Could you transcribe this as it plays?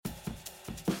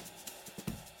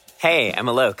Hey, I'm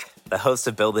Alok, the host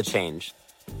of Build the Change,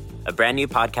 a brand new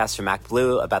podcast from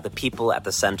MacBlue about the people at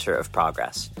the center of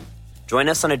progress. Join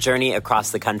us on a journey across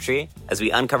the country as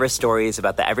we uncover stories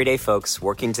about the everyday folks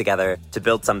working together to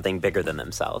build something bigger than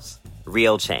themselves,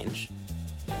 real change.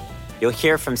 You'll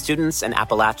hear from students in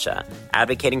Appalachia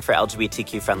advocating for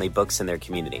LGBTQ-friendly books in their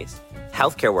communities,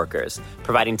 healthcare workers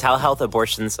providing telehealth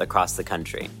abortions across the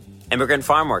country, immigrant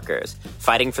farm workers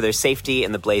fighting for their safety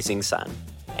in the blazing sun,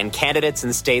 and candidates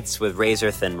in states with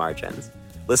razor-thin margins.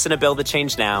 Listen to Build the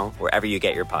Change now, wherever you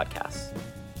get your podcasts.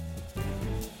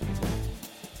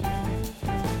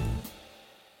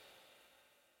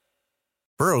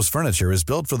 Burrow's furniture is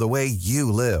built for the way you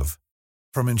live.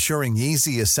 From ensuring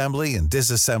easy assembly and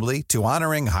disassembly to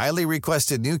honoring highly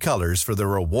requested new colors for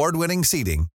their award-winning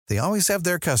seating, they always have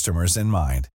their customers in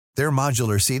mind. Their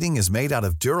modular seating is made out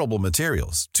of durable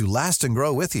materials to last and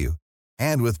grow with you.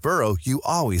 And with Burrow, you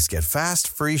always get fast,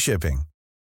 free shipping.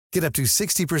 Get up to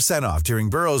 60% off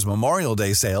during Burrow's Memorial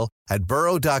Day sale at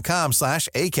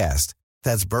burrow.com/ACAST.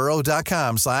 That's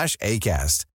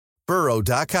burrow.com/ACAST.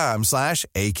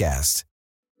 burrow.com/ACAST.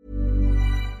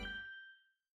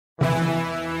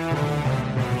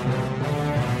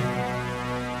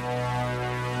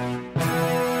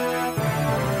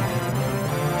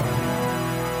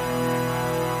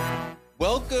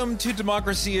 Welcome to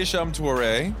Democracy-ish. I'm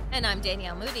Torre. And I'm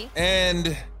Danielle Moody.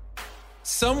 And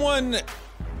someone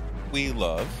we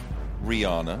love,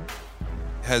 Rihanna,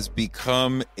 has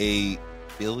become a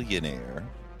billionaire.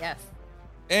 Yes.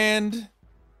 And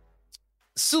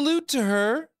salute to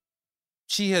her.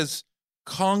 She has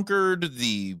conquered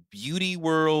the beauty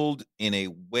world in a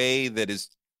way that is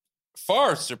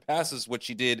far surpasses what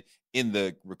she did in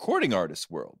the recording artist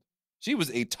world. She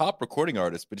was a top recording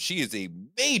artist, but she is a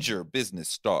major business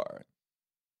star.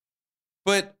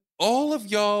 But all of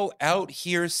y'all out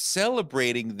here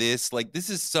celebrating this like this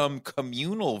is some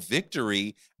communal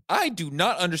victory. I do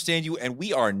not understand you, and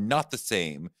we are not the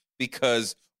same,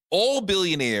 because all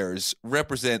billionaires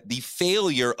represent the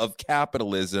failure of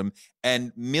capitalism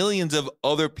and millions of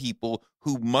other people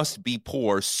who must be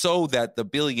poor so that the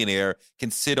billionaire can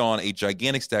sit on a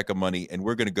gigantic stack of money. And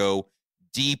we're going to go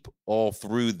deep all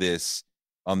through this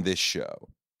on this show.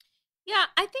 Yeah,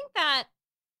 I think that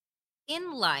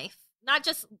in life, not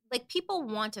just like people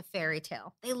want a fairy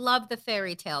tale. They love the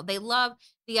fairy tale. They love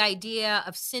the idea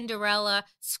of Cinderella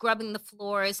scrubbing the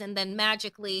floors and then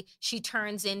magically she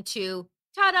turns into,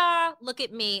 ta-da, look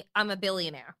at me, I'm a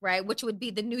billionaire, right? Which would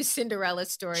be the new Cinderella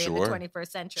story in the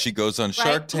 21st century. She goes on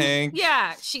Shark Tank.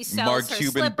 Yeah, she sells Mark her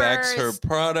Cuban slippers, backs her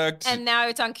product. and now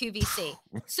it's on QVC.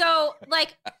 So,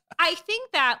 like, I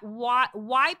think that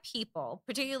why people,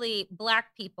 particularly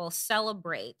Black people,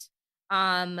 celebrate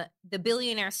the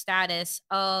billionaire status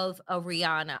of a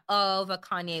Rihanna, of a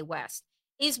Kanye West,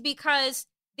 is because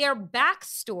their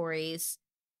backstories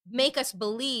make us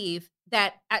believe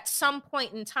that at some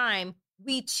point in time,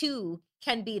 we too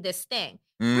can be this thing.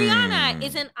 Rihanna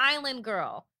is an island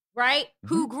girl, right?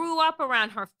 Who grew up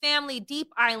around her family,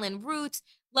 deep island roots,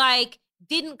 like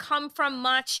didn't come from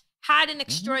much, had an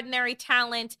extraordinary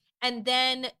talent, and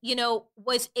then, you know,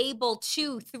 was able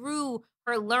to, through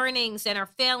her learnings and her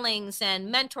failings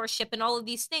and mentorship and all of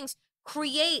these things,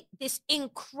 create this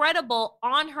incredible,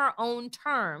 on her own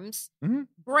terms,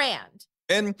 brand.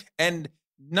 And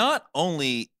not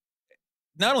only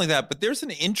that, but there's an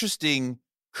interesting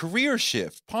career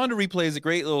shift. Ponder Replay is a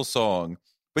great little song,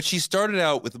 but she started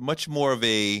out with much more of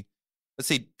a, let's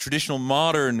say, traditional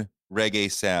modern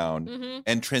reggae sound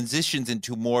and transitions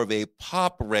into more of a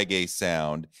pop reggae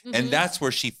sound. And that's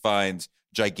where she finds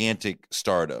gigantic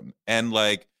stardom and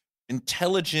like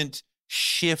intelligent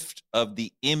shift of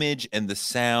the image and the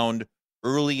sound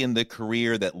early in the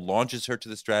career that launches her to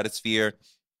the stratosphere.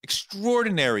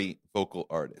 Extraordinary vocal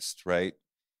artist, right?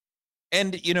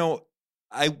 And, you know,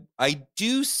 I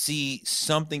do see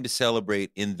something to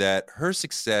celebrate in that her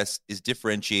success is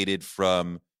differentiated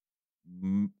from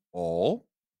all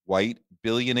white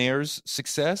billionaires'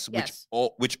 success, Yes.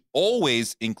 which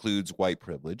always includes white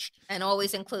privilege. And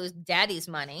always includes daddy's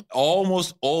money.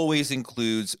 Almost always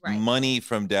includes money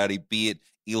from daddy, be it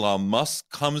Elon Musk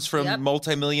comes from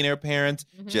multimillionaire parents.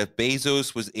 Jeff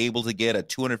Bezos was able to get a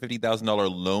 $250,000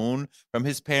 loan from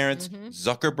his parents.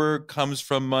 Zuckerberg comes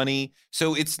from money.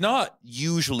 So it's not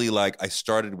usually like I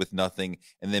started with nothing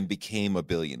and then became a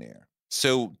billionaire.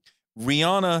 So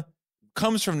Rihanna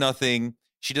comes from nothing.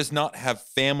 She does not have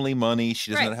family money.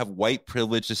 She does not have white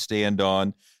privilege to stand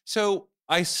on. So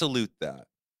I salute that.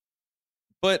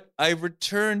 But I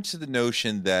return to the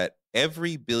notion that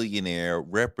every billionaire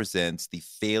represents the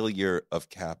failure of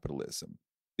capitalism,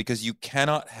 because you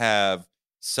cannot have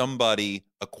somebody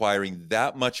acquiring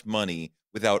that much money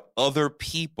without other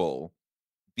people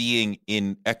being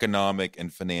in economic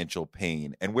and financial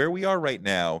pain. And where we are right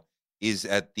now is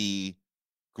at the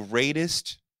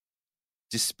greatest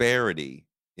disparity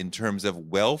in terms of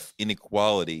wealth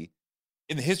inequality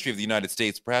in the history of the United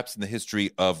States, perhaps in the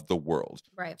history of the world.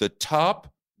 Right. The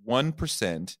top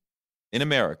 1% in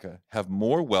America have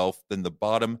more wealth than the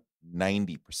bottom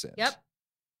 90%. Yep.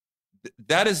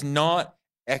 That is not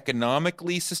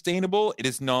economically sustainable. It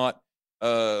is not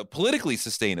politically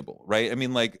sustainable, right? I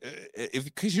mean, like,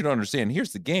 because you don't understand,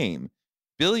 here's the game.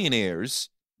 Billionaires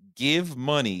give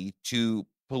money to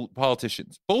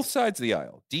politicians, both sides of the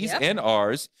aisle, D's and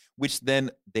R's, which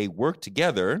then they work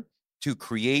together to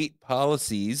create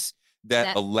policies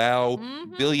that allow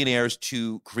billionaires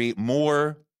to create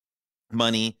more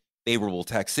money, favorable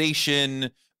taxation,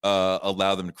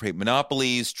 allow them to create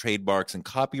monopolies, trademarks and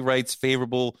copyrights,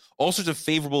 all sorts of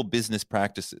favorable business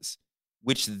practices,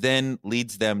 which then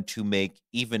leads them to make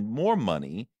even more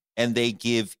money. And they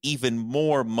give even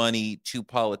more money to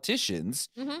politicians,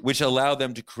 which allow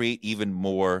them to create even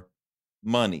more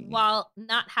money. While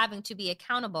not having to be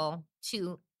accountable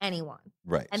to anyone.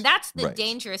 Right. And that's the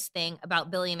dangerous thing about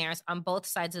billionaires on both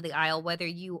sides of the aisle, whether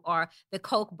you are the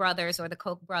Koch brothers or the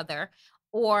Koch brother,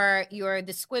 or you're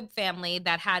the Squibb family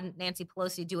that had Nancy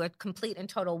Pelosi do a complete and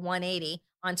total 180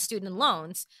 on student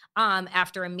loans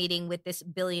after a meeting with this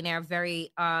billionaire,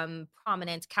 very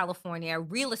prominent California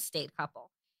real estate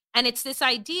couple. And it's this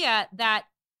idea that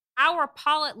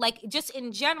just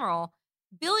in general,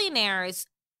 billionaires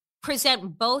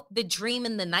present both the dream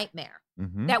and the nightmare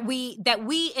that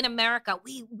we in America,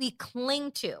 we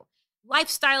cling to.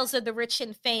 Lifestyles of the Rich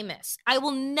and Famous. I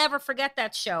will never forget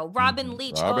that show. Robin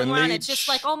Leach going around. It's just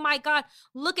like, oh my God,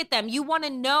 look at them. You want to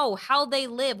know how they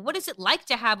live. What is it like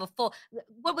to have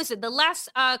what was it? The last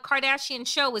Kardashian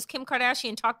show was Kim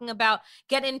Kardashian talking about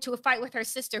getting into a fight with her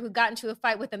sister who got into a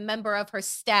fight with a member of her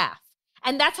staff.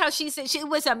 And that's how she said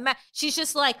she's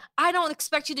just like, I don't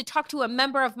expect you to talk to a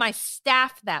member of my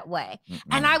staff that way.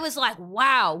 And I was like,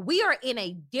 wow, we are in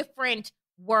a different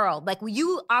world. Like,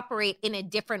 you operate in a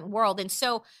different world. And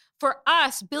so for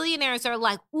us, billionaires are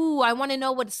like, ooh, I want to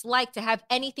know what it's like to have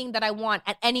anything that I want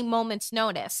at any moment's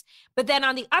notice. But then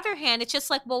on the other hand, it's just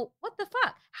like, well, what the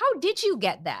fuck? How did you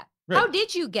get that? Right. How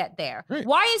did you get there? Right.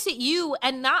 Why is it you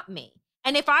and not me?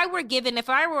 And if I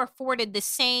were afforded the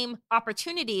same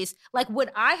opportunities, like, would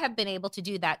I have been able to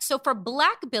do that? So for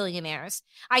Black billionaires,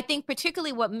 I think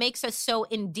particularly what makes us so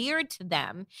endeared to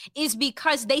them is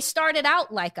because they started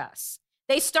out like us.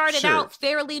 They started out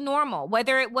fairly normal,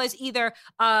 whether it was either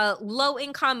low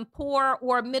income, poor,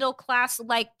 or middle class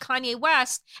like Kanye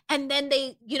West. And then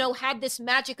they, had this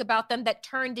magic about them that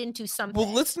turned into something.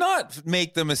 Well, let's not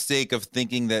make the mistake of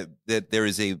thinking that there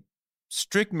is a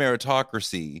strict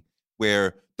meritocracy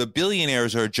where the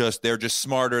billionaires they're just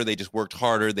smarter, they just worked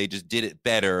harder, they just did it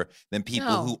better than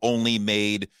people who only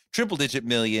made triple-digit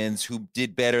millions, who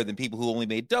did better than people who only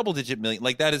made double-digit millions.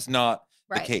 Like, that is not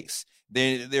the case.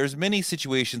 There's many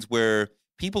situations where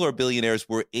people or billionaires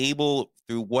were able,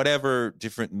 through whatever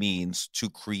different means, to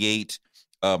create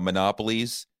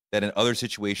monopolies that in other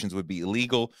situations would be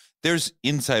illegal. There's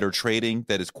insider trading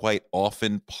that is quite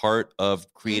often part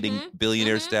of creating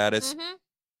billionaire status.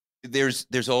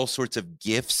 There's all sorts of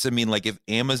gifts. I mean, like, if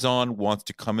Amazon wants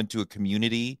to come into a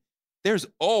community, there's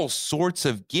all sorts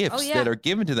of gifts that are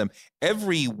given to them.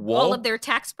 All of their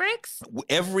tax breaks?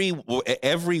 Every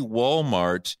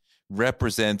Walmart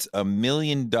represents $1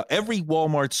 million. Every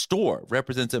Walmart store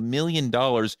represents $1 million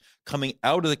coming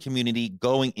out of the community,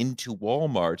 going into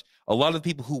Walmart. A lot of the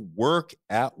people who work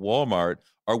at Walmart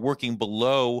are working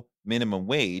below minimum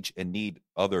wage and need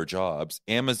other jobs.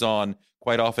 Amazon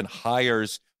quite often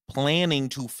hires planning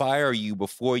to fire you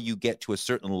before you get to a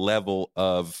certain level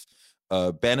of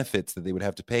benefits that they would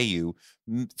have to pay you.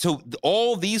 So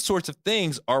all these sorts of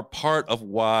things are part of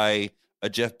why a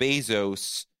Jeff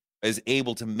Bezos is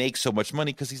able to make so much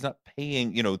money, because he's not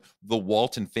paying, the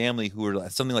Walton family, who are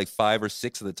something like 5 or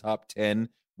 6 of the top 10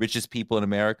 richest people in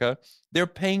America. They're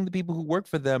paying the people who work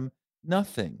for them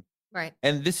nothing. Right.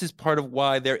 And this is part of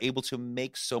why they're able to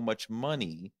make so much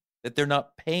money, that they're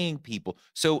not paying people.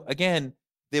 So again,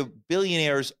 the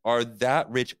billionaires are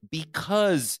that rich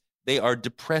because they are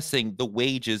depressing the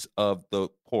wages of the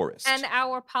poorest. And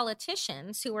our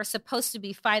politicians, who are supposed to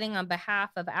be fighting on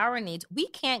behalf of our needs, we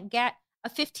can't get a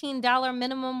 $15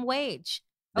 minimum wage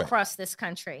across this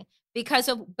country because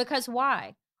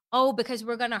why? oh, because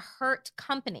we're going to hurt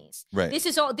companies. Right. This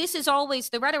is always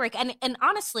the rhetoric. And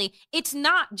honestly, it's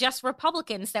not just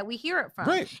Republicans that we hear it from.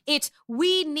 Right. It's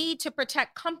we need to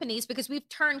protect companies because we've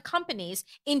turned companies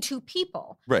into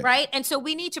people. Right. And so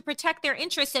we need to protect their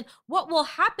interests. And what will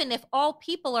happen if all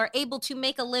people are able to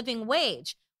make a living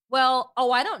wage? Well,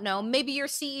 I don't know. Maybe your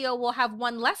CEO will have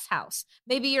one less house.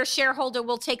 Maybe your shareholder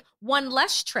will take one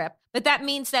less trip, but that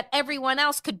means that everyone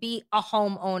else could be a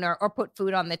homeowner or put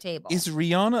food on the table. Is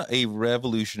Rihanna a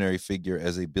revolutionary figure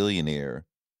as a billionaire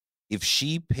if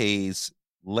she pays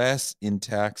less in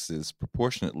taxes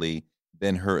proportionately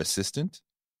than her assistant?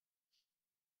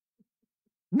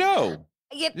 No.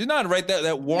 You're not right.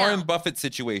 That Warren Buffett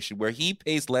situation where he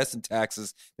pays less in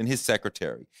taxes than his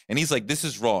secretary. And he's like, this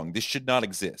is wrong. This should not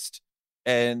exist.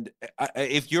 And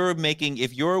if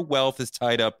your wealth is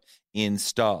tied up in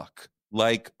stock,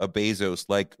 like a Bezos,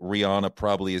 like Rihanna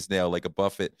probably is now, like a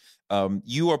Buffett,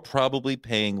 you are probably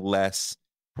paying less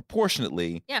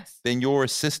proportionately than your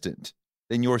assistant,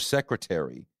 than your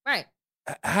secretary. Right.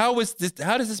 How does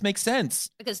this make sense?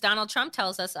 Because Donald Trump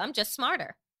tells us I'm just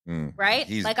smarter. Right?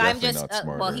 He's like, I'm just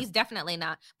well, he's definitely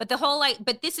not. But the whole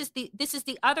but this is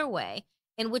the other way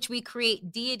in which we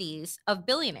create deities of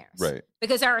billionaires. Right.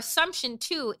 Because our assumption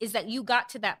too is that you got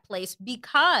to that place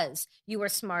because you were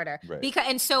smarter. Right.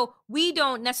 And so we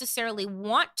don't necessarily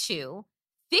want to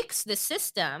fix the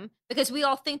system because we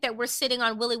all think that we're sitting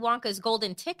on Willy Wonka's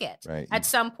golden ticket at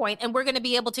some point and we're going to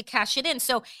be able to cash it in.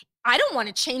 So I don't want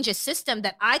to change a system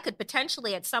that I could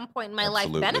potentially at some point in my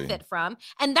life benefit from.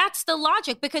 And that's the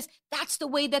logic because that's the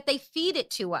way that they feed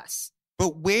it to us.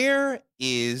 But where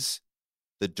is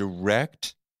the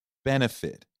direct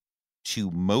benefit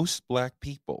to most Black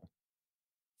people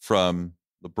from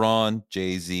LeBron,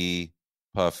 Jay-Z,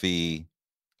 Puffy,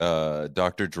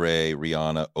 Dr. Dre,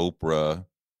 Rihanna, Oprah?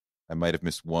 I might have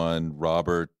missed one.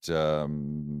 Robert,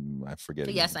 I forget.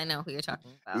 Yes, I know who you're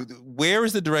talking about. Where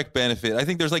is the direct benefit? I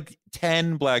think there's like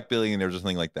 10 Black billionaires or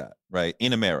something like that, right,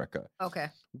 in America. Okay.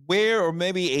 Where, or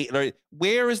maybe 8, right,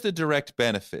 where is the direct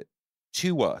benefit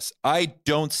to us? I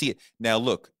don't see it. Now,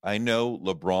 look, I know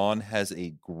LeBron has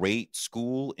a great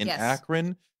school in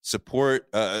Akron. Salute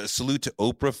to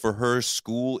Oprah for her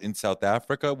school in South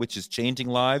Africa, which is changing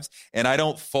lives. And I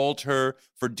don't fault her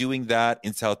for doing that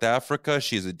in South Africa.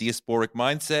 She has a diasporic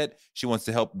mindset. She wants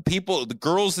to help people. The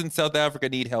girls in South Africa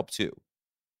need help too.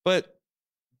 But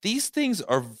these things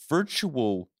are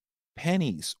virtual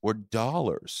pennies or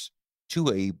dollars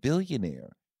to a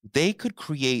billionaire. They could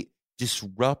create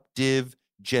disruptive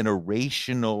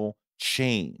generational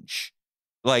change.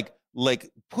 Like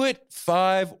put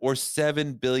 5 or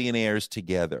 7 billionaires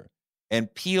together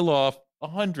and peel off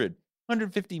 $150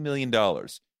 million,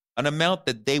 an amount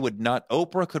that they would not.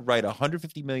 Oprah could write a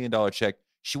 $150 million check.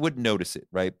 She wouldn't notice it,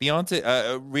 right?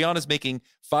 Rihanna's making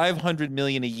 $500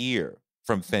 million a year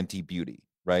from Fenty Beauty,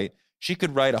 right? She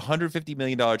could write a $150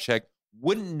 million check,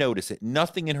 wouldn't notice it.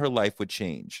 Nothing in her life would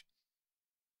change.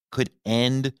 Could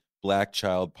end Black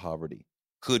child poverty.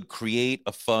 Could create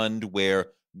a fund where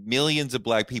millions of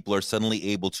Black people are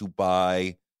suddenly able to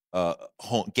buy,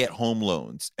 get home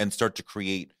loans and start to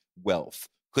create wealth.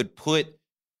 Could put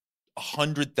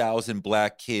 100,000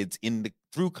 Black kids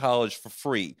through college for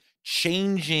free,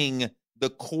 changing the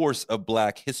course of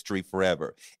Black history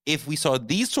forever. If we saw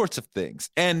these sorts of things,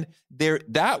 and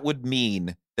that would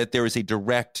mean that there is a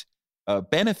direct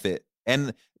benefit.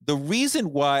 And the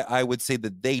reason why I would say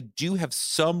that they do have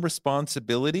some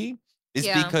responsibility is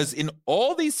because in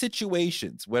all these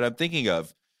situations, what I'm thinking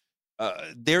of,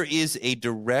 there is a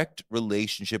direct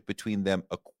relationship between them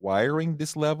acquiring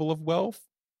this level of wealth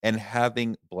and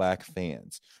having Black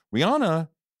fans. Rihanna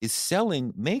is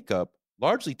selling makeup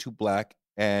largely to Black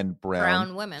and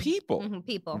brown women, people,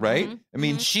 mm-hmm, right? Mm-hmm, I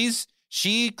mean,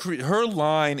 her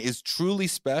line is truly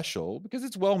special because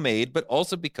it's well made, but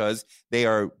also because they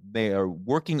are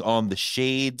working on the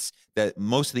shades that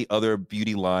most of the other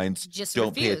beauty lines just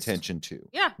don't pay refused. attention to.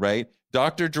 Yeah. Right?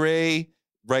 Dr. Dre,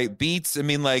 right? Beats. I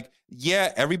mean,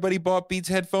 everybody bought Beats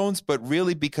headphones, but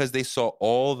really because they saw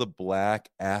all the Black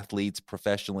athletes,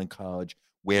 professional in college,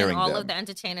 wearing and all them. of the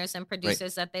entertainers and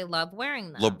producers that they love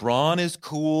wearing them. LeBron is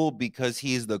cool because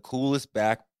he's the coolest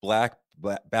Black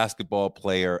basketball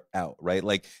player out, right?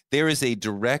 Like there is a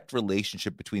direct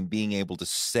relationship between being able to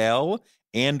sell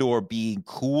and or being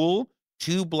cool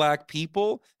to Black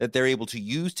people that they're able to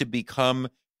use to become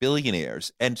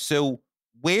billionaires. And so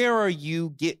where are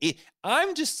you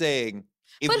I'm just saying,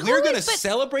 if we're going to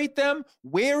celebrate them,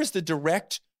 where is the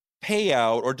direct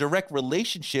payout or direct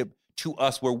relationship to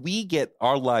us where we get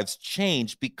our lives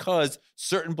changed because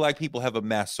certain Black people have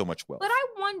amassed so much wealth? But I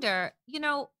wonder,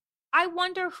 I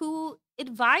wonder who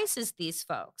advises these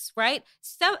folks, right?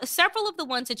 So, several of the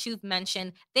ones that you've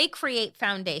mentioned, they create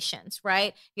foundations,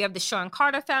 right? You have the Sean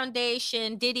Carter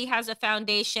Foundation, Diddy has a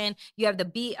foundation, you have the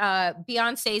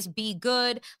Beyonce's Be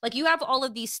Good. Like, you have all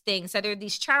of these things that are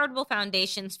these charitable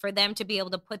foundations for them to be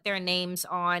able to put their names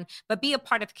on, but be a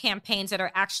part of campaigns that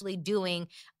are actually doing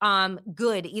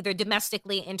good, either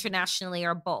domestically, internationally,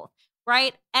 or both.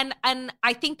 Right. And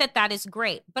I think that that is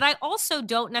great. But I also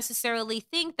don't necessarily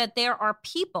think that there are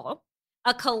people,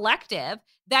 a collective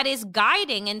that is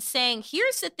guiding and saying,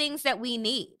 here's the things that we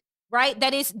need. Right.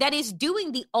 That is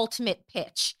doing the ultimate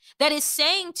pitch, that is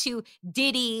saying to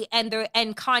Diddy and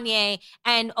Kanye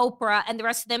and Oprah and the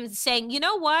rest of them, saying, you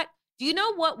know what? Do you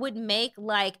know what would make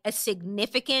like a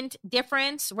significant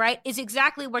difference, right? Is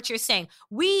exactly what you're saying.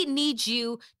 We need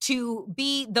you to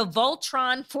be the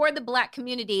Voltron for the Black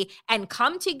community and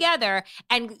come together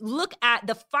and look at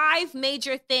the 5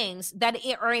 major things that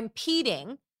are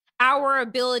impeding our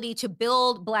ability to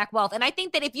build Black wealth. And I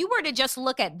think that if you were to just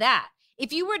look at that,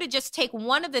 if you were to just take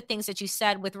one of the things that you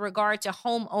said with regard to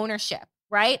home ownership,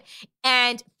 right?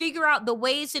 And figure out the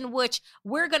ways in which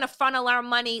we're going to funnel our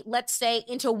money, let's say,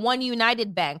 into one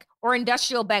United Bank or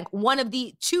Industrial Bank, one of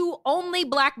the 2 only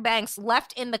Black banks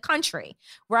left in the country,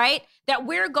 right? That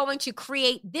we're going to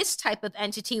create this type of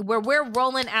entity where we're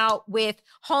rolling out with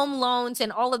home loans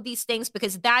and all of these things,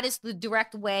 because that is the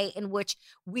direct way in which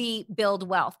we build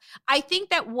wealth. I think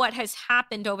that what has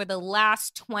happened over the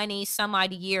last 20 some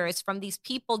odd years from these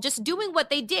people just doing what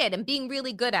they did and being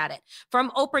really good at it,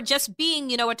 from Oprah just being,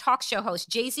 a talk show host,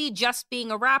 Jay-Z just being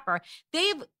a rapper,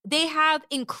 they have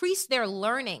increased their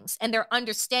learnings and their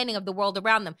understanding of the world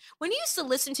around them. When you used to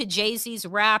listen to Jay-Z's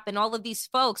rap and all of these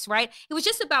folks, right, it was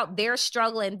just about their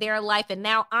struggle and their life. And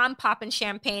now I'm popping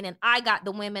champagne and I got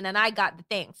the women and I got the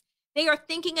things. They are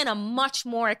thinking in a much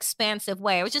more expansive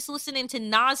way. I was just listening to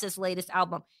Nas's latest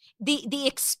album. The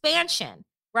expansion,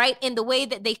 right, in the way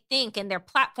that they think and their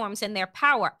platforms and their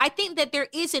power. I think that there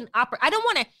is I don't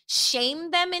want to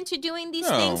shame them into doing these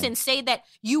things and say that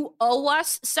you owe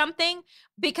us something,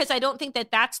 because I don't think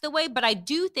that that's the way. But I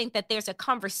do think that there's a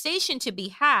conversation to be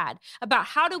had about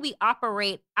how do we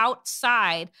operate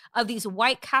outside of these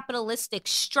white capitalistic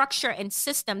structure and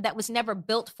system that was never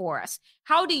built for us.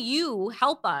 How do you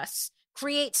help us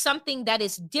create something that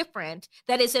is different,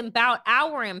 that is about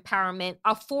our empowerment,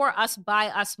 a for us, by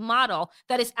us model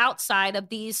that is outside of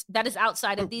these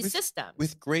systems.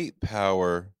 With great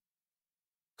power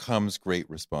comes great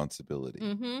responsibility.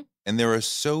 Mm-hmm. And there are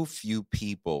so few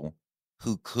people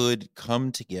who could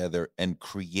come together and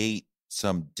create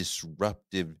some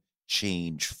disruptive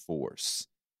change force,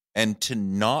 and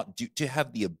to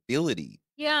have the ability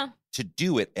to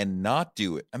do it and not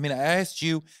do it. I mean,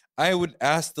 I would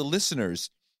ask the listeners,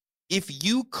 if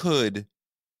you could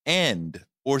end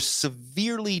or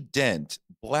severely dent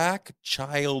Black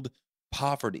child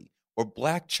poverty or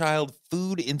Black child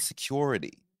food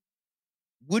insecurity,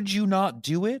 would you not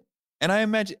do it? And I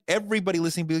imagine everybody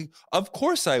listening be like, of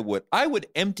course I would. I would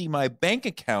empty my bank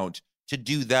account to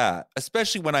do that,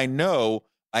 especially when I know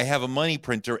I have a money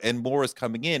printer and more is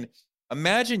coming in.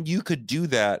 Imagine you could do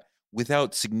that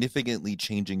without significantly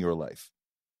changing your life.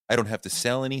 I don't have to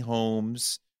sell any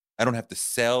homes. I don't have to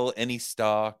sell any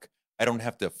stock. I don't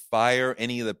have to fire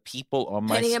any of the people on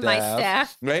my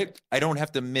staff. Right? I don't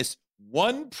have to miss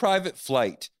one private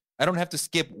flight. I don't have to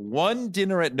skip one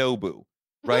dinner at Nobu.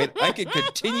 Right? I can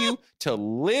continue to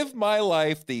live my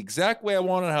life the exact way I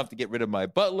want. I don't have to get rid of my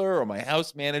butler or my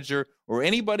house manager or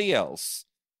anybody else.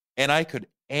 And I could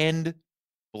end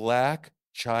Black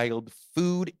child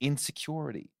food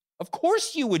insecurity. Of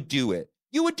course you would do it.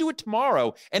 You would do it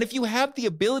tomorrow. And if you have the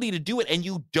ability to do it and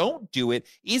you don't do it,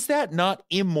 is that not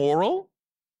immoral?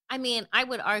 I mean, I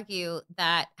would argue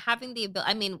that having the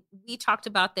ability, we talked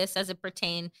about this as it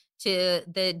pertained to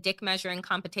the dick measuring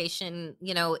competition,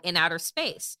 in outer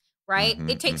space, right? Mm-hmm,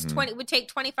 it would take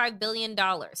 $25 billion,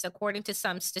 according to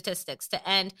some statistics, to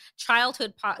end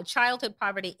childhood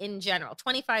poverty in general,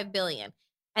 $25 billion.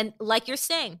 And like you're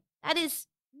saying, that is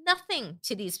nothing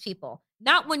to these people.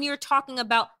 Not when you're talking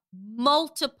about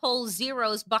multiple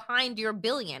zeros behind your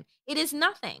billion. It is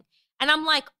nothing. And I'm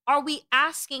like, are we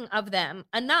asking of them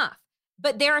enough?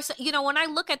 But there's, when I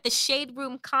look at the shade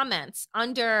room comments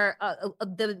under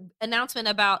the announcement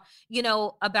about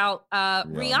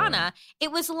Rihanna,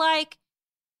 it was like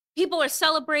people are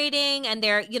celebrating and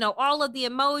they're, all of the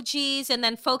emojis. And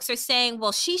then folks are saying,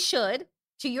 well, she should,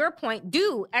 to your point,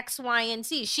 do X, Y, and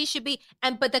Z. She should be.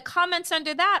 But the comments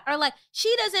under that are like,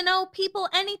 she doesn't owe people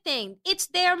anything. It's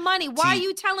their money. Why are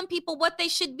you telling people what they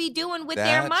should be doing with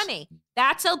their money?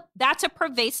 That's a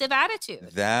pervasive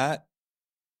attitude. That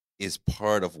is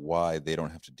part of why they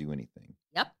don't have to do anything.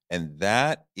 Yep. And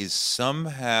that is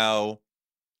somehow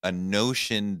a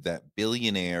notion that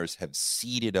billionaires have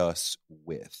seeded us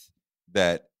with,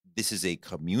 that this is a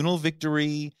communal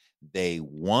victory. They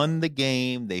won the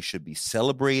game. They should be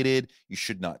celebrated. You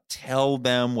should not tell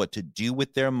them what to do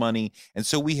with their money. And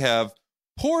so we have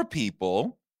poor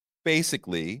people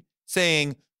basically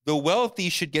saying the wealthy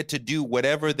should get to do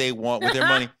whatever they want with their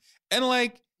money. And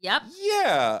like, yep.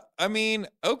 Yeah, I mean,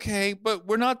 okay, but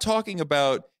we're not talking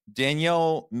about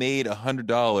Danielle made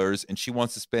 $100 and she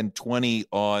wants to spend 20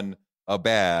 on a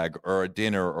bag or a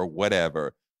dinner or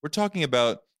whatever. We're talking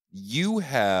about you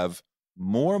have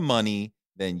more money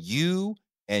than you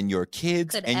and your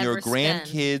kids Could and your ever spend.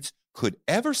 grandkids could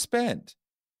ever spend,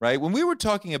 right? When we were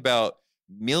talking about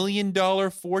 $1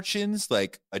 million fortunes,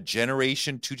 like a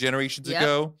generation, 2 generations Yep.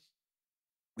 ago,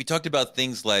 we talked about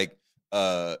things like,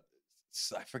 I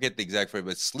forget the exact phrase,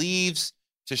 but sleeves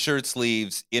to shirt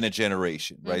sleeves in a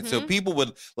generation, right? So Mhm. people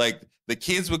would, like, the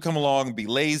kids would come along and be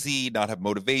lazy, not have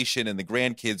motivation, and the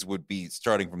grandkids would be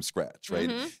starting from scratch, right?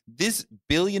 Mhm. This $1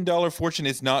 billion fortune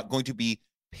is not going to be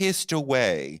pissed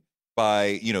away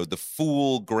by, the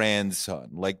fool grandson.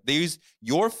 Like,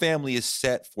 your family is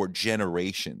set for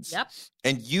generations. Yep.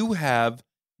 And you have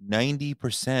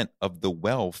 90% of the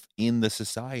wealth in the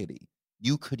society.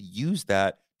 You could use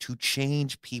that to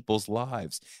change people's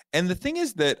lives. And the thing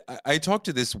is that I talked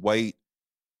to this white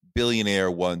billionaire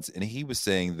once, and he was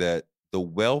saying that the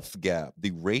wealth gap,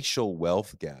 the racial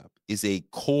wealth gap, is a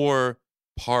core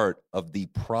part of the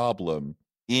problem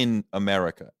in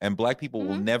America. And Black people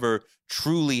will never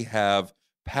truly have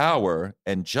power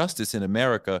and justice in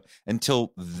America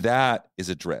until that is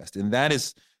addressed. And that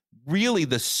is really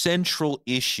the central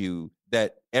issue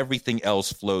that everything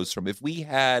else flows from. If we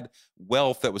had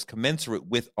wealth that was commensurate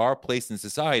with our place in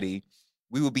society,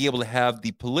 we would be able to have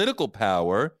the political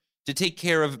power to take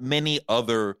care of many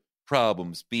other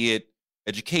problems, be it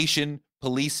education,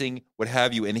 policing, what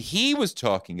have you. And he was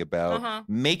talking about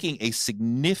making a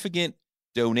significant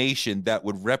donation that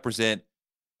would represent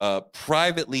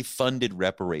privately funded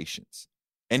reparations.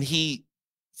 And he,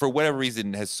 for whatever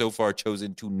reason, has so far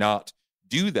chosen to not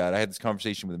do that. I had this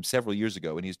conversation with him several years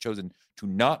ago, and he's chosen to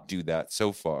not do that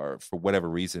so far for whatever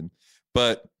reason.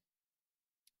 But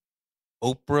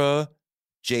Oprah,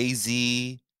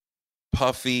 Jay-Z,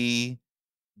 Puffy,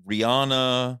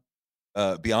 Rihanna,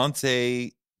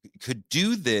 Beyonce could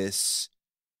do this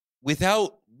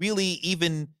without really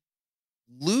even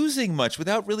losing much,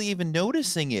 without really even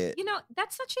noticing it.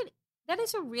 That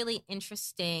is a really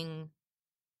interesting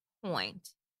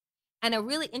point. And a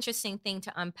really interesting thing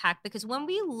to unpack, because when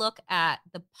we look at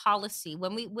the policy,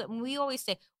 when we always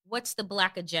say, what's the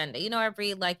Black agenda?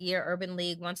 Every year Urban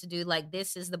League wants to do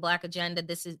this is the Black agenda.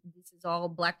 This is all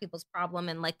Black people's problem,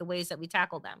 and the ways that we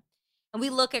tackle them. And we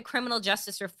look at criminal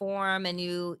justice reform, and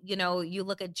you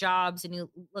look at jobs, and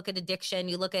you look at addiction,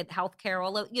 you look at healthcare,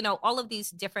 all of these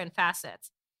different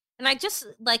facets. And I just,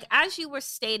 as you were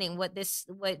stating what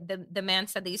the man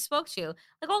said that you spoke to,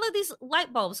 all of these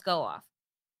light bulbs go off.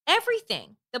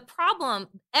 Everything,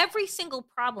 every single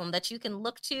problem that you can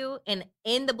look to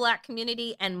in the Black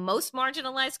community and most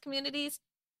marginalized communities,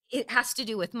 it has to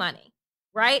do with money,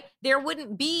 right? There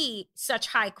wouldn't be such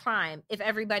high crime if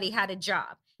everybody had a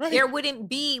job. Right. We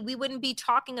wouldn't be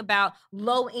talking about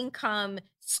low income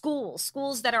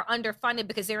schools that are underfunded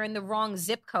because they're in the wrong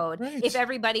zip code. Right. If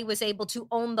everybody was able to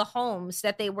own the homes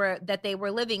that they were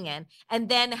living in, and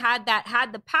then had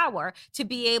the power to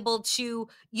be able to,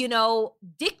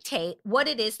 dictate what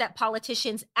it is that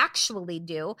politicians actually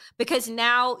do, because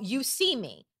now you see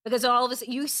me. Because all of us,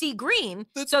 you see green,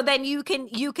 so then you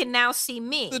can now see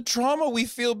me. The trauma we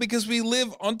feel because we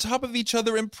live on top of each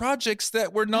other in projects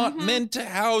that were not meant to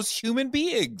house human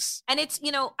beings. And it's,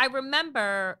 I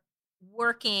remember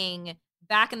working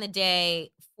back in the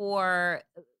day for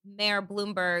Mayor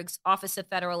Bloomberg's Office of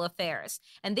Federal Affairs.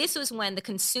 And this was when the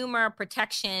Consumer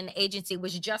Protection Agency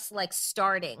was just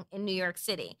starting in New York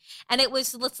City. And it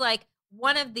was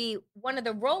one of the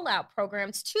rollout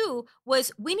programs too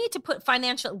was, we need to put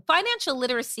financial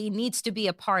literacy needs to be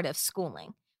a part of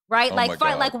schooling, right?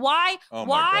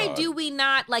 Why do we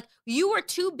not, you were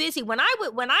too busy when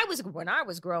I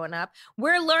was growing up,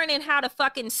 we're learning how to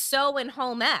fucking sew and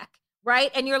home ec.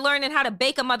 Right. And you're learning how to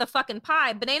bake a motherfucking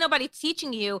pie, but ain't nobody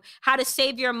teaching you how to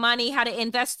save your money, how to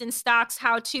invest in stocks,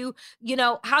 how to do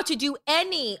how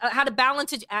to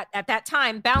balance it at that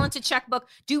time, balance a checkbook,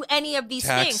 do any of these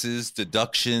things. Taxes,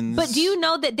 deductions. But do you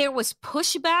know that there was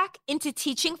pushback into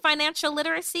teaching financial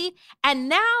literacy? And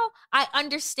now I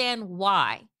understand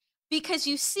why. Because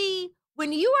you see,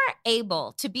 when you are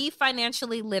able to be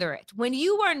financially literate, when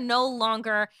you are no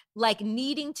longer like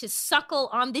needing to suckle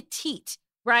on the teat,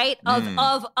 right, of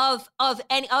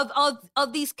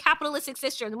these capitalistic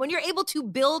systems, when you're able to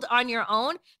build on your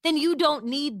own, then you don't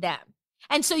need them.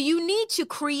 And so you need to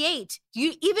create,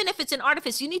 even if it's an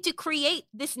artifice, you need to create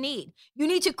this need. You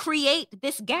need to create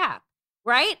this gap,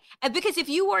 right? And because if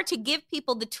you were to give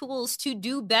people the tools to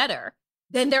do better,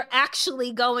 then they're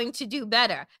actually going to do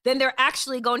better. Then they're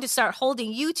actually going to start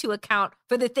holding you to account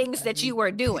for the things that you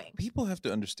are doing. People have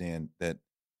to understand that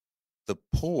the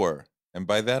poor, and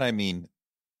by that I mean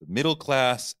the middle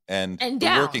class and the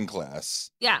down. working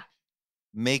class,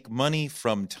 make money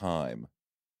from time.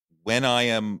 When I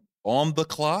am on the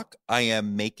clock, I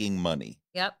am making money.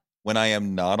 Yep. When I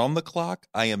am not on the clock,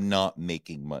 I am not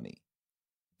making money.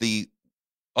 The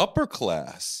upper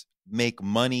class make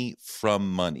money from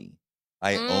money.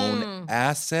 I own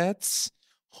assets,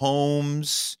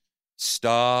 homes,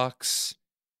 stocks,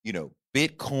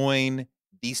 Bitcoin.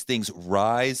 These things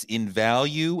rise in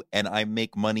value, and I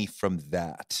make money from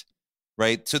that,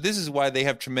 right? So this is why they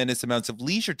have tremendous amounts of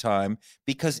leisure time,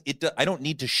 because I don't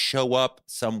need to show up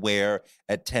somewhere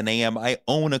at 10 a.m. I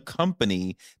own a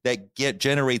company that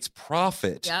generates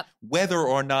profit, whether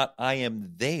or not I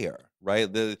am there,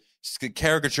 right? The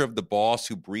caricature of the boss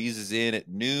who breezes in at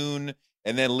noon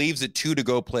and then leaves at 2 to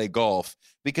go play golf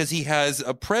because he has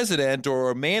a president or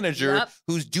a manager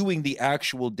who's doing the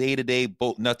actual day-to-day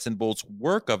nuts and bolts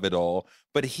work of it all,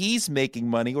 but he's making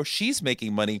money or she's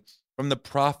making money from the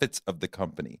profits of the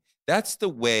company. That's the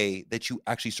way that you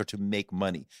actually start to make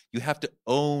money. You have to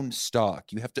own stock.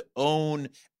 You have to own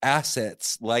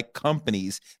assets like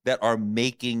companies that are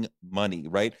making money,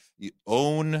 right? You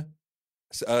own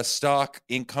stock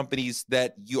in companies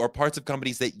that you are parts of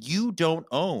companies that you don't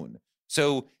own.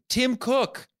 So Tim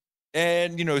Cook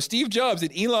and, Steve Jobs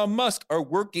and Elon Musk are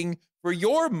working for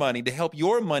your money to help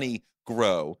your money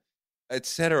grow,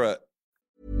 etc.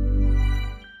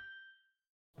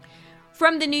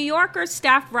 From The New Yorker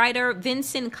staff writer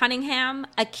Vincent Cunningham,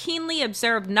 a keenly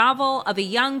observed novel of a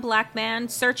young Black man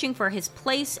searching for his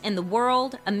place in the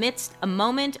world amidst a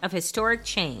moment of historic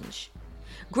change.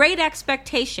 Great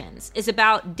Expectations is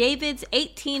about David's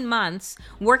 18 months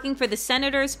working for the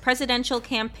senator's presidential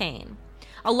campaign.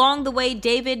 Along the way,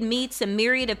 David meets a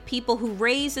myriad of people who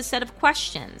raise a set of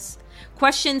questions.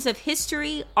 Questions of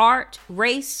history, art,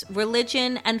 race,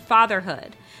 religion, and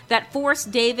fatherhood that force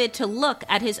David to look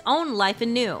at his own life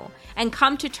anew and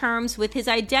come to terms with his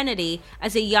identity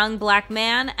as a young Black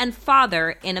man and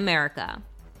father in America.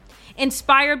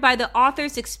 Inspired by the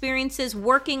author's experiences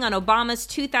working on Obama's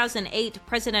 2008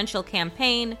 presidential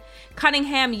campaign,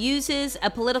 Cunningham uses a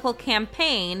political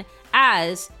campaign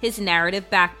as his narrative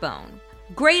backbone.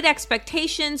 Great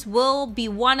Expectations will be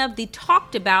one of the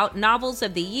talked about novels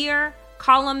of the year,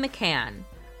 Colum McCann.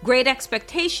 Great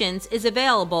Expectations is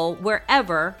available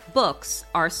wherever books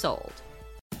are sold.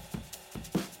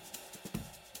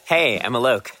 Hey, I'm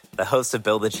Alok, the host of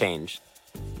Build the Change,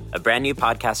 a brand new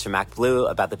podcast from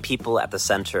MacBlue about the people at the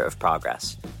center of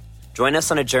progress. Join us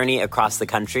on a journey across the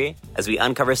country as we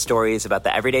uncover stories about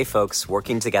the everyday folks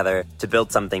working together to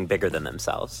build something bigger than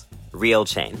themselves. Real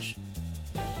change.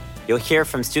 You'll hear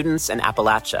from students in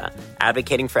Appalachia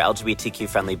advocating for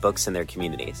LGBTQ-friendly books in their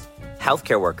communities,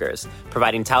 healthcare workers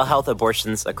providing telehealth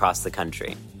abortions across the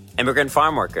country, immigrant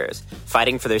farm workers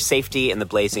fighting for their safety in the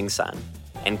blazing sun,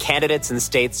 and candidates in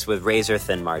states with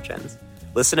razor-thin margins.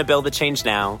 Listen to Build the Change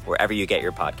now, wherever you get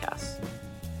your podcasts.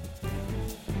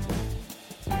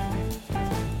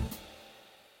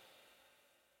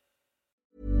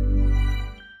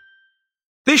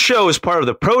 This show is part of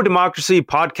the Pro-Democracy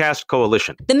Podcast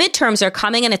Coalition. The midterms are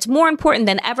coming, and it's more important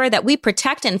than ever that we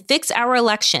protect and fix our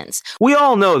elections. We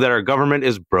all know that our government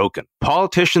is broken.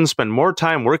 Politicians spend more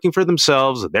time working for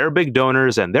themselves, their big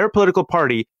donors, and their political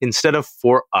party instead of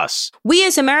for us. We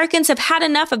as Americans have had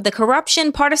enough of the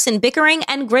corruption, partisan bickering,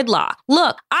 and gridlock.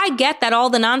 Look, I get that all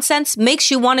the nonsense makes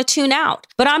you want to tune out,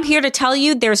 but I'm here to tell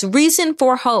you there's reason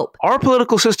for hope. Our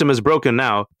political system is broken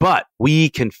now, but we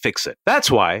can fix it.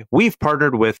 That's why we've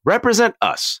partnered with Represent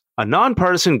Us, a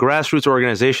nonpartisan grassroots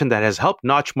organization that has helped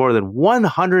notch more than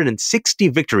 160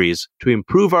 victories to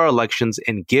improve our elections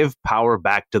and give power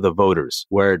back to the voters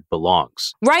where it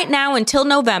belongs. Right now until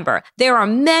November, there are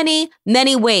many,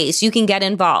 many ways you can get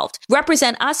involved.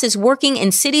 Represent Us is working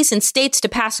in cities and states to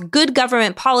pass good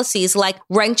government policies like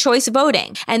ranked choice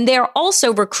voting, and they're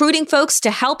also recruiting folks to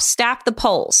help staff the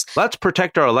polls. Let's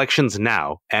protect our elections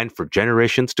now and for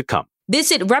generations to come.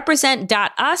 Visit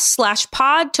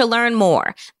represent.us/pod to learn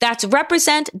more. That's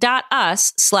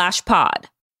represent.us/pod.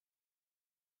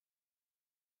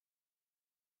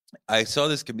 I saw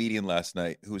this comedian last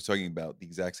night who was talking about the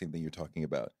exact same thing you're talking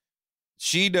about.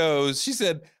 She knows, she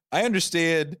said, I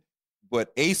understand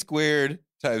what A squared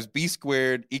times B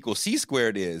squared equals C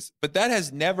squared is, but that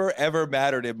has never, ever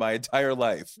mattered in my entire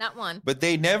life. Not one. But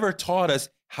they never taught us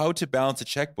how to balance a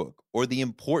checkbook or the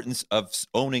importance of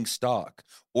owning stock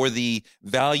or the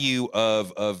value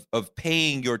of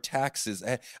paying your taxes.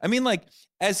 I mean, like,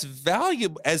 as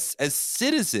valuable as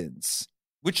citizens,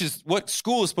 which is what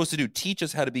school is supposed to do, teach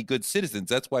us how to be good citizens.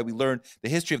 That's why we learn the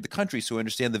history of the country, so we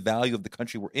understand the value of the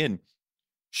country we're in.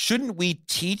 Shouldn't we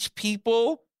teach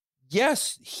people,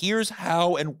 yes, here's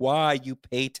how and why you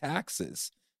pay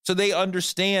taxes, so they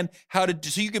understand how to,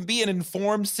 so you can be an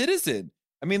informed citizen?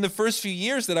 I mean, the first few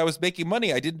years that I was making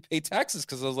money, I didn't pay taxes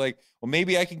because I was like, well,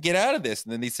 maybe I can get out of this.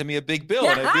 And then they send me a big bill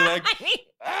and I'd be like,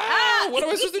 what am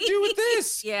I supposed to do with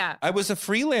this? Yeah. I was a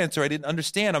freelancer. I didn't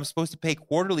understand. I'm supposed to pay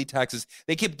quarterly taxes.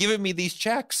 They kept giving me these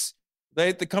checks,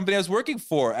 right? The company I was working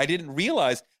for. I didn't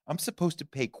realize I'm supposed to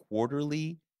pay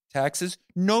quarterly taxes.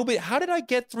 Nobody, how did I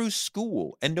get through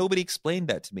school? And nobody explained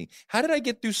that to me. How did I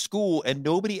get through school and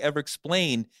nobody ever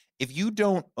explained, if you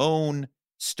don't own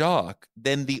stock,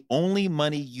 then the only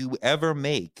money you ever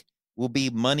make will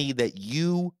be money that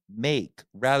you make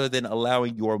rather than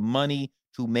allowing your money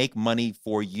to make money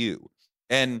for you.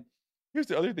 And here's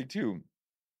the other thing too.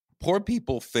 Poor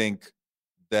people think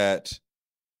that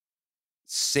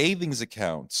savings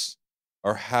accounts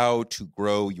are how to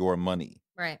grow your money.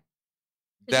 Right.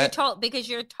 That, Because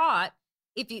you're taught,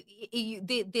 if you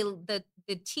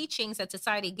the teachings that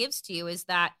society gives to you is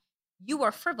that you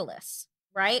are frivolous.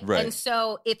 Right. And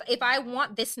so if I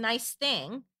want this nice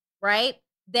thing, right,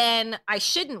 then I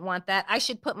shouldn't want that. I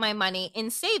should put my money in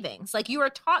savings. Like, you are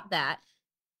taught that.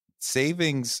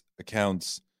 Savings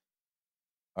accounts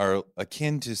are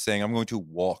akin to saying, I'm going to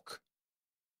walk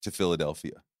to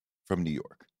Philadelphia from New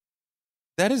York.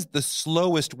 That is the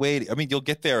slowest way. I mean, you'll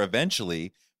get there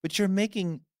eventually, but you're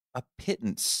making a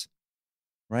pittance,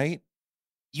 right?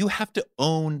 You have to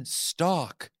own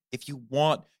stock if you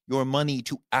want your money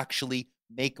to actually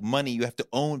make money. You have to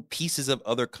own pieces of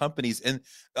other companies. And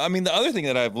I mean, the other thing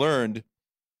that I've learned,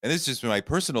 and this is just my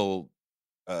personal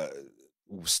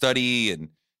study and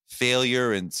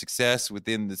failure and success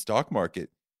within the stock market,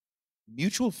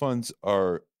 mutual funds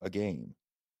are a game.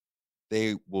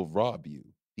 They will rob you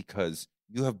because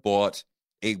you have bought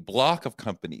a block of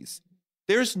companies.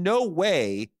 There's no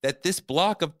way that this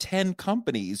block of 10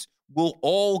 companies will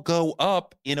all go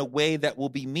up in a way that will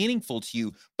be meaningful to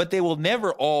you, but they will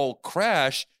never all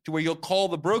crash to where you'll call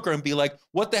the broker and be like,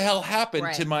 what the hell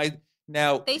happened to my,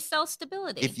 now they sell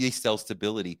stability. If they sell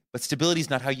stability, but stability is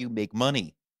not how you make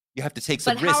money. You have to take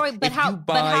some risk. But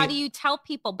how do you tell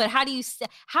people, how do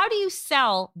you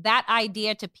sell that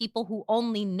idea to people who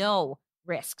only know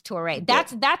risk to a rate? That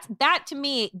to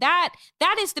me, that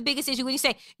is the biggest issue. When you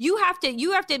say you have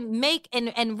to make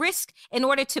and risk in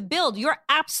order to build, you're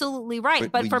absolutely right.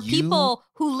 But for people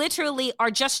who literally are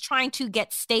just trying to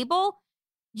get stable,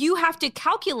 you have to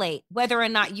calculate whether or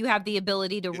not you have the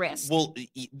ability to risk. Well,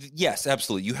 yes,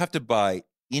 absolutely. You have to buy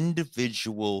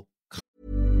individual.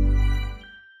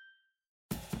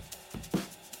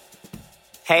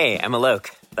 Hey, I'm Alok,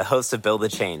 the host of Build the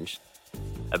Change,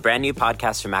 a brand new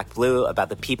podcast from MacBlue about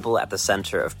the people at the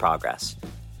center of progress.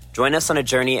 Join us on a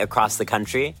journey across the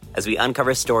country as we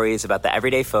uncover stories about the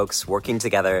everyday folks working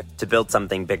together to build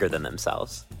something bigger than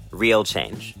themselves. Real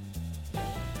change.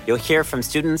 You'll hear from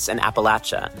students in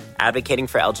Appalachia advocating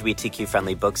for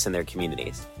LGBTQ-friendly books in their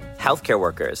communities, healthcare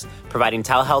workers providing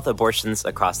telehealth abortions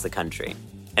across the country,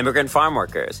 immigrant farm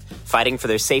workers fighting for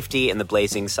their safety in the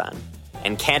blazing sun,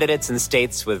 and candidates in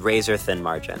states with razor-thin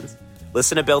margins.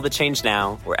 Listen to Build the Change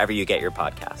now, wherever you get your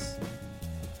podcasts.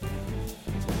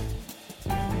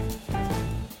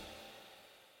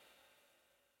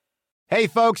 Hey,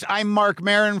 folks, I'm Mark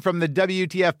Maron from the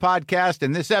WTF Podcast,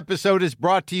 and this episode is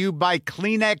brought to you by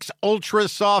Kleenex Ultra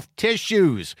Soft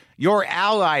Tissues, your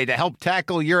ally to help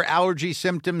tackle your allergy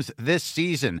symptoms this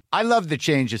season. I love the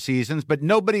change of seasons, but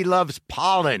nobody loves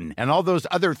pollen and all those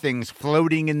other things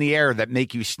floating in the air that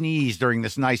make you sneeze during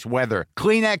this nice weather.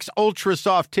 Kleenex Ultra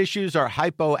Soft Tissues are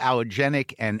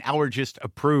hypoallergenic and allergist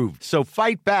approved, so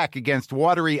fight back against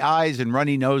watery eyes and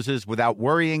runny noses without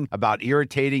worrying about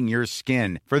irritating your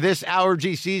skin. For this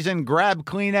allergy season, grab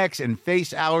Kleenex and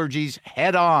face allergies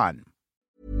head on.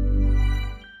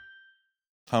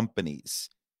 Companies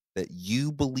that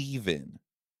you believe in,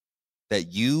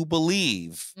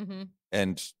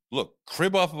 and look,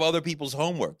 crib off of other people's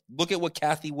homework. Look at what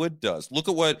Kathy Wood does. Look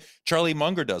at what Charlie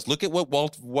Munger does. Look at what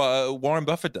Warren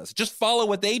Buffett does. Just follow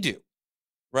what they do.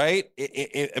 right?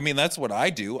 I mean, that's what I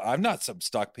do. I'm not some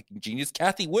stock picking genius.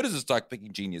 Kathy Wood is a stock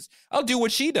picking genius. I'll do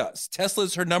what she does. Tesla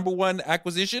is her number one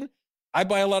acquisition. I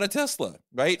buy a lot of Tesla,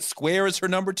 right? Square is her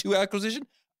number two acquisition.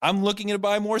 I'm looking to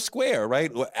buy more Square,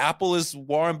 right? Apple is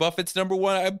Warren Buffett's number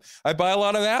one. I buy a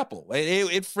lot of Apple.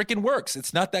 It freaking works.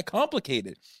 It's not that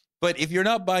complicated. But if you're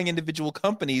not buying individual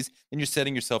companies, then you're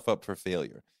setting yourself up for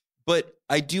failure. But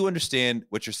I do understand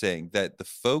what you're saying, that the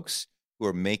folks who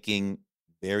are making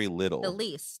very little, The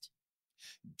least.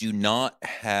 do not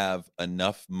have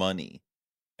enough money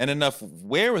and enough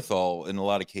wherewithal in a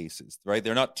lot of cases, right?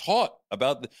 They're not taught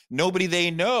about nobody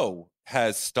they know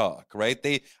has stock, right?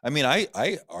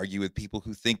 I argue with people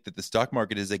who think that the stock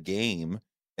market is a game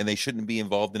and they shouldn't be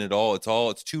involved in it all.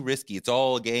 It's too risky. It's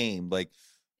all a game. Like,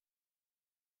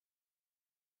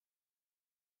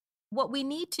 what we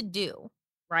need to do,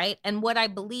 right? And what I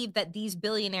believe that these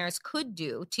billionaires could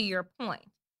do, to your point,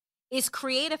 is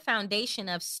create a foundation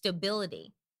of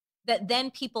stability that then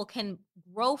people can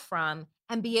grow from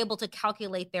and be able to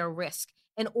calculate their risk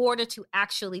in order to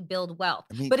actually build wealth.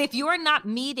 But if you're not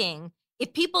meeting,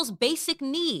 if people's basic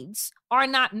needs are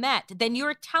not met, then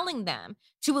you're telling them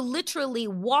to literally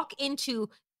walk into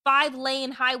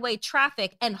 5-lane highway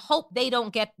traffic and hope they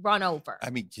don't get run over. I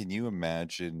mean, can you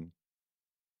imagine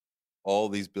all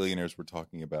these billionaires we're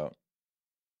talking about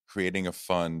creating a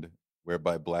fund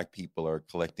whereby Black people are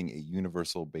collecting a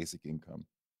universal basic income?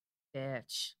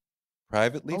 Bitch.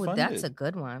 Privately funded. That's a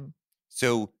good one.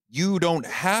 So you don't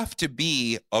have to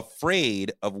be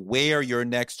afraid of where your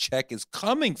next check is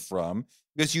coming from,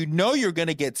 because you know you're going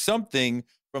to get something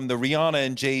from the Rihanna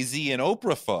and Jay-Z and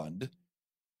Oprah fund.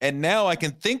 And now I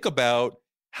can think about,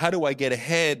 how do I get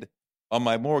ahead on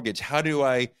my mortgage? How do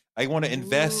I want to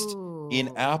invest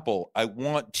in Apple. I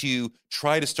want to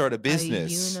try to start a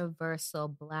business. A universal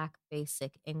Black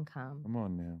basic income. Come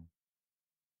on now.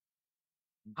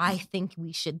 I think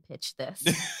we should pitch this.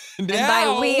 Now, and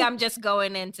by we, I'm just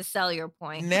going in to sell your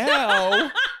point.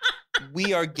 Now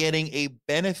we are getting a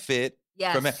benefit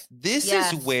from it. This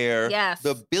is where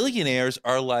the billionaires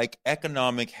are like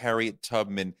economic Harriet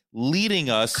Tubman, leading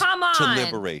us to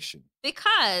liberation.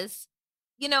 Because,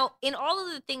 you know, in all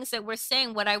of the things that we're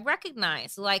saying, what I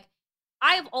recognize, like,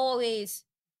 I've always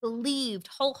believed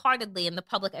wholeheartedly in the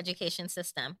public education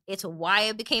system. It's why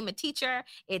I became a teacher.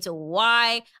 It's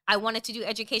why I wanted to do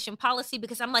education policy,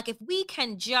 because I'm like, if we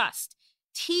can just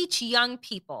teach young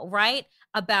people, right,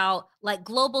 about like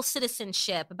global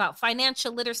citizenship, about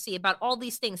financial literacy, about all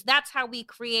these things, that's how we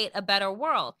create a better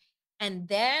world. And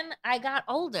then I got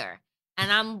older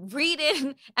and I'm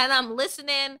reading and I'm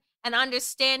listening and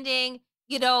understanding,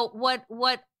 you know, what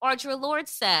Audre Lorde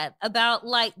said about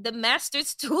like the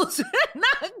master's tools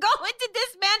not going to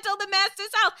dismantle the master's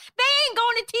house. They ain't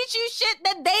going to teach you shit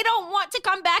that they don't want to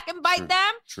come back and bite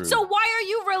them. True. So why are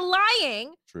you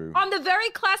relying on the very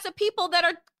class of people that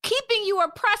are keeping you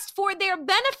oppressed for their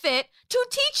benefit to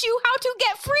teach you how to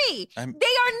get free? They are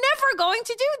never going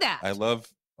to do that. I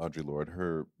love Audre Lorde.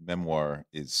 Her memoir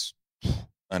is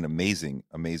an amazing,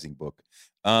 amazing book.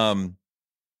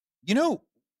 You know,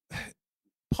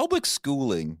 public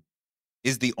schooling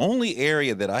is the only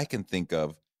area that I can think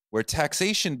of where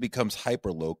taxation becomes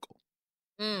hyper-local.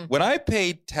 When I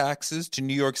pay taxes to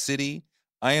New York City,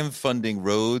 I am funding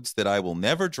roads that I will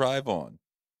never drive on,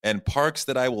 and parks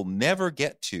that I will never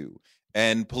get to,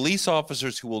 and police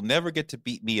officers who will never get to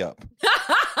beat me up.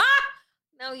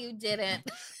 No, you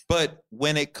didn't. But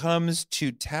when it comes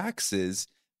to taxes,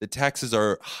 the taxes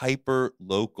are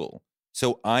hyper-local.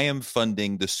 So I am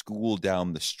funding the school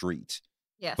down the street.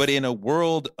 Yes. But in a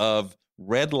world of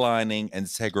redlining and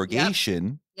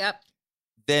segregation,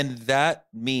 then that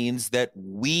means that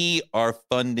we are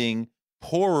funding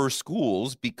poorer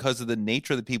schools because of the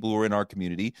nature of the people who are in our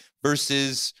community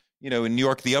versus, you know, in New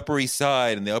York, the Upper East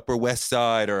Side and the Upper West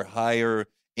Side are higher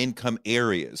income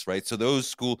areas, right? So those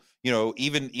schools, you know,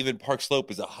 even Park Slope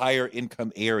is a higher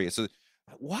income area. So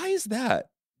why is that?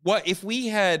 What if we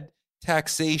had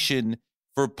taxation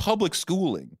for public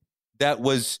schooling that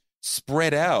was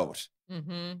spread out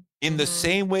in the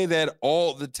same way that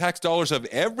all the tax dollars of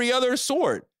every other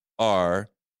sort are,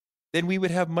 then we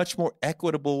would have much more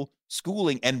equitable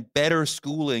schooling and better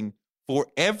schooling for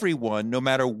everyone, no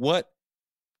matter what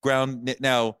ground.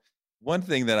 Now, one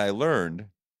thing that I learned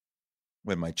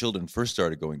when my children first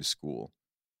started going to school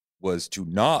was to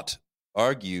not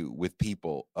argue with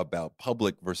people about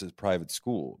public versus private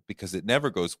school, because it never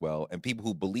goes well. And people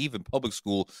who believe in public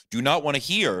school do not want to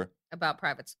hear about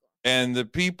private school. And the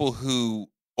people who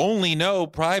only know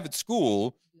private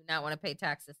school do not want to pay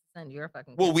taxes to send your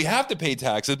fucking kids. Well, we have to pay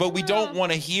taxes, but we don't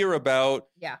want to hear about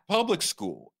public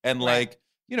school. And like,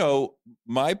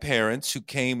 my parents who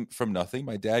came from nothing,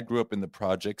 my dad grew up in the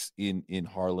projects in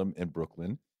Harlem and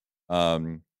Brooklyn,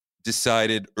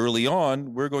 decided early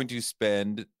on, we're going to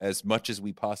spend as much as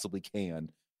we possibly can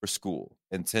for school,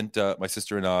 and sent my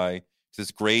sister and I to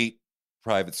this great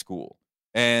private school.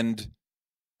 And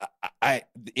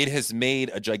it has made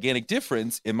a gigantic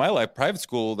difference in my life. Private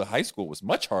school, the high school, was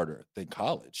much harder than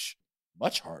college,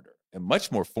 much harder and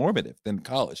much more formative than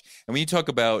college. And when you talk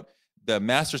about the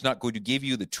master's not going to give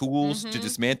you the tools to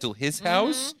dismantle his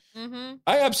house,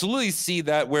 I absolutely see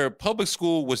that, where public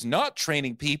school was not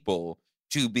training people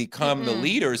to become the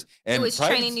leaders, and it was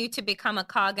training you to become a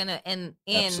cog in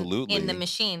the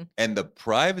machine. And the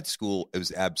private school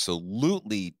is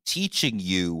absolutely teaching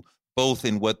you both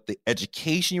in what the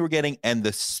education you were getting and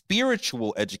the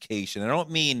spiritual education. I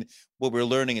don't mean what we're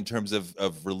learning in terms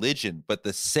of religion, but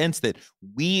the sense that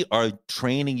we are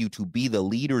training you to be the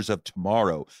leaders of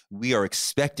tomorrow. We are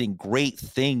expecting great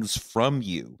things from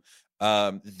you.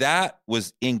 That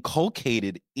was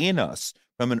inculcated in us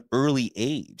from an early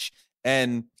age.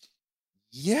 And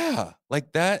yeah,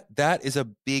 like that is a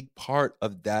big part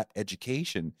of that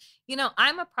education.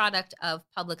 I'm a product of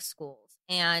public schools,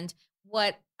 and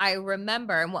what I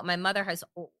remember and what my mother has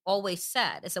always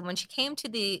said is that when she came to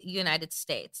the United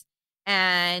States,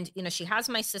 and she has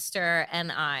my sister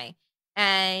and I,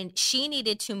 and she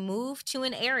needed to move to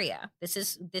an area. This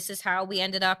is how we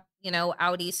ended up,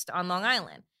 out east on Long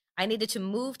Island. I needed to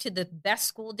move to the best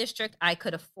school district I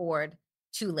could afford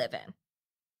to live in.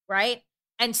 Right?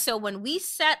 And so when we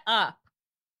set up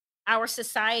our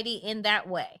society in that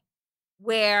way,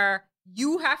 where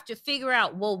you have to figure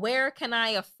out, well, where can I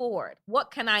afford?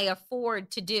 What can I afford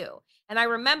to do? And I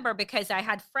remember, because I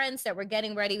had friends that were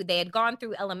getting ready. They had gone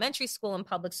through elementary school and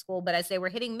public school, but as they were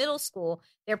hitting middle school,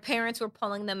 their parents were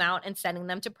pulling them out and sending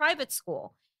them to private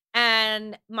school.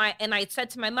 And I said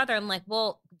to my mother, I'm like,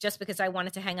 well, just because I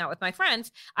wanted to hang out with my friends,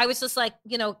 I was just like,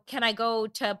 can I go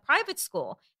to private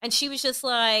school? And she was just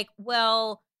like,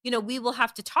 well, we will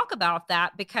have to talk about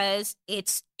that because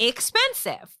it's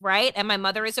expensive, right? And my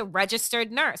mother is a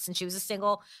registered nurse, and she was a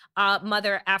single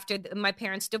mother after my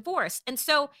parents' divorce. And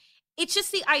so it's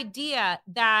just the idea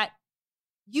that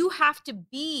you have to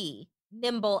be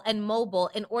nimble and mobile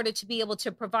in order to be able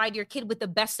to provide your kid with the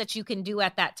best that you can do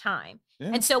at that time.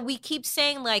 Yeah. And so we keep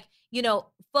saying, like,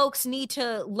 folks need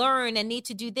to learn and need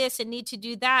to do this and need to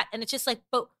do that. And it's just like,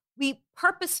 but we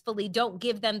purposefully don't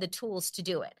give them the tools to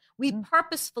do it. We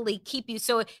purposefully keep you.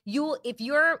 So if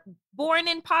you're born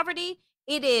in poverty,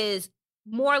 it is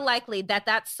more likely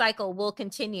that cycle will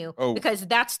continue because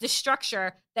that's the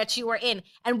structure that you are in.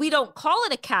 And we don't call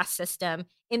it a caste system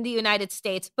in the United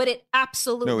States, but it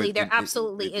absolutely, there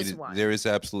absolutely is one. There is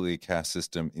absolutely a caste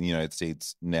system in the United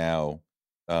States now.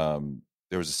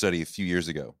 There was a study a few years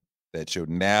ago that showed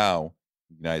now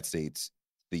in the United States,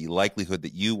 the likelihood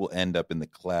that you will end up in the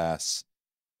class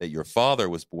that your father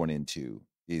was born into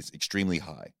is extremely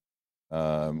high.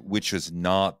 Which was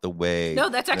not the way. No,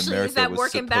 that's actually, is that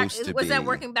working back? Was that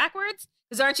working backwards?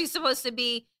 Because aren't you supposed to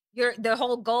be, the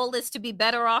whole goal is to be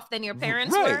better off than your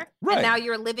parents were? Right. And now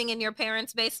you're living in your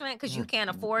parents' basement because you can't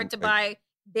afford to buy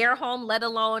their home, let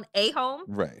alone a home.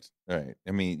 Right.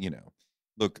 I mean,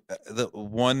 look, the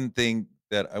one thing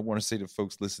that I want to say to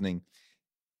folks listening,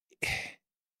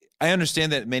 I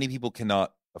understand that many people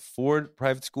cannot afford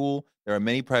private school. There are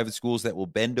many private schools that will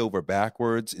bend over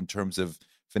backwards in terms of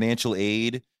financial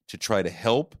aid to try to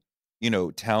help,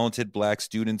 talented Black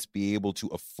students be able to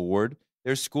afford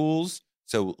their schools.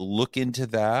 So look into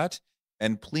that.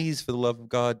 And please, for the love of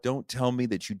God, don't tell me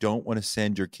that you don't want to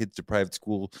send your kids to private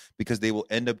school because they will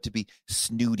end up to be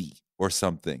snooty or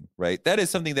something, right? That is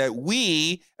something that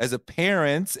we as a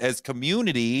parents, as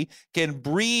community, can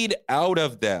breed out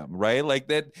of them, right? Like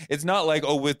that. It's not like,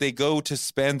 if they go to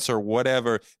Spence or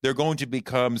whatever, they're going to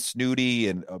become snooty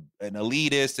and an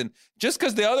elitist. And just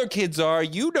because the other kids are,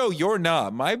 you're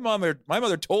not. My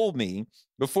mother told me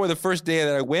before the first day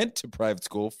that I went to private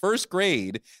school, first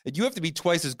grade, that you have to be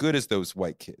twice as good as those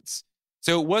white kids.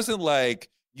 So it wasn't like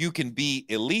you can be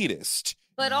elitist.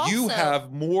 But also, you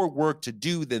have more work to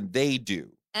do than they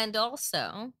do. And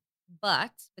also,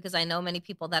 because I know many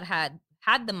people that had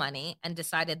the money and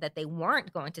decided that they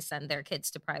weren't going to send their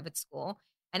kids to private school.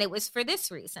 And it was for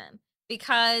this reason,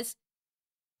 because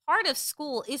part of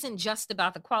school isn't just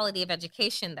about the quality of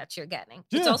education that you're getting.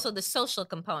 Yeah. It's also the social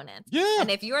component. Yeah.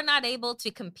 And if you're not able to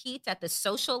compete at the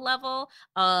social level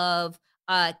of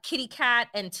Kitty Kat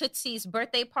and Tootsie's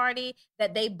birthday party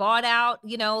that they bought out,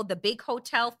 the big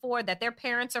hotel for, that their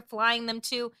parents are flying them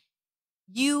to,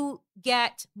 you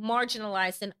get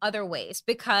marginalized in other ways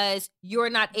because you're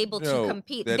not able to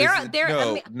compete.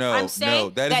 I'm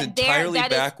saying that is entirely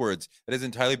backwards. That is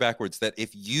entirely backwards. That if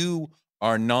you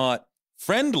are not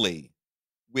friendly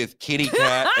with Kitty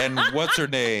Cat and what's her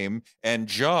name and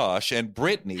Josh and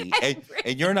Brittany,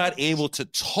 and you're not able to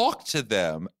talk to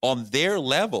them on their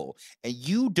level, and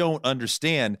you don't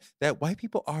understand that white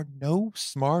people are no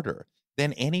smarter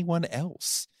than anyone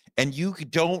else. And you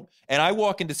don't, and I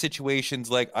walk into situations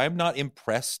like, I'm not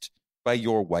impressed by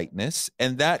your whiteness.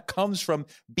 And that comes from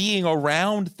being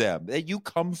around them. That you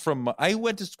come from, I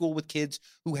went to school with kids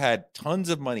who had tons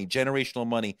of money, generational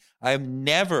money. I'm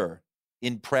never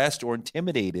impressed or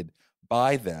intimidated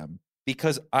by them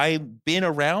because I've been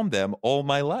around them all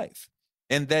my life.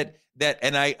 And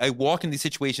I walk in these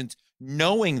situations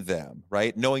knowing them,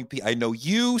 right? I know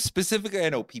you specifically. I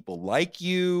know people like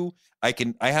you. I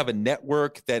have a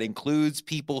network that includes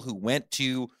people who went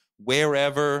to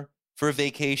wherever for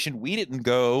vacation. We didn't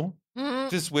go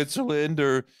to Switzerland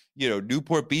or,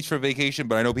 Newport Beach for vacation,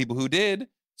 but I know people who did.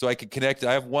 So I could connect.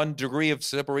 I have 1 degree of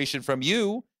separation from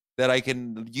you that I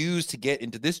can use to get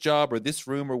into this job or this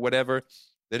room or whatever.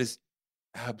 That is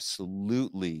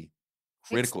absolutely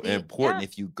critical and important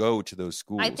if you go to those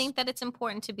schools. I think that it's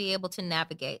important to be able to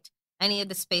navigate any of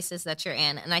the spaces that you're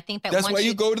in. And I think that that's why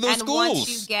you go to those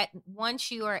schools.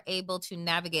 Once you are able to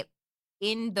navigate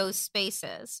in those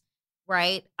spaces,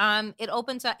 right?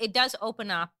 It does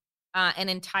open up an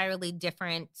entirely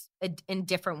different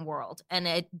world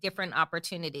and different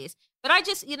opportunities. But I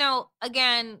just,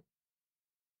 again,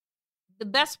 the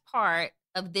best part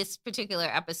of this particular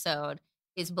episode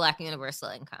is Black universal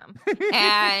income.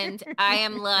 And I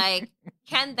am like,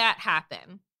 can that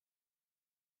happen?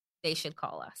 They should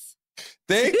call us.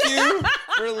 Thank you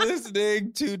for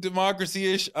listening to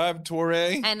Democracy-ish. I'm Torre.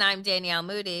 And I'm Danielle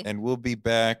Moody. And we'll be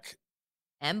back.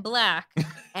 And Black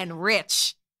and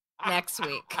rich next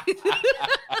week.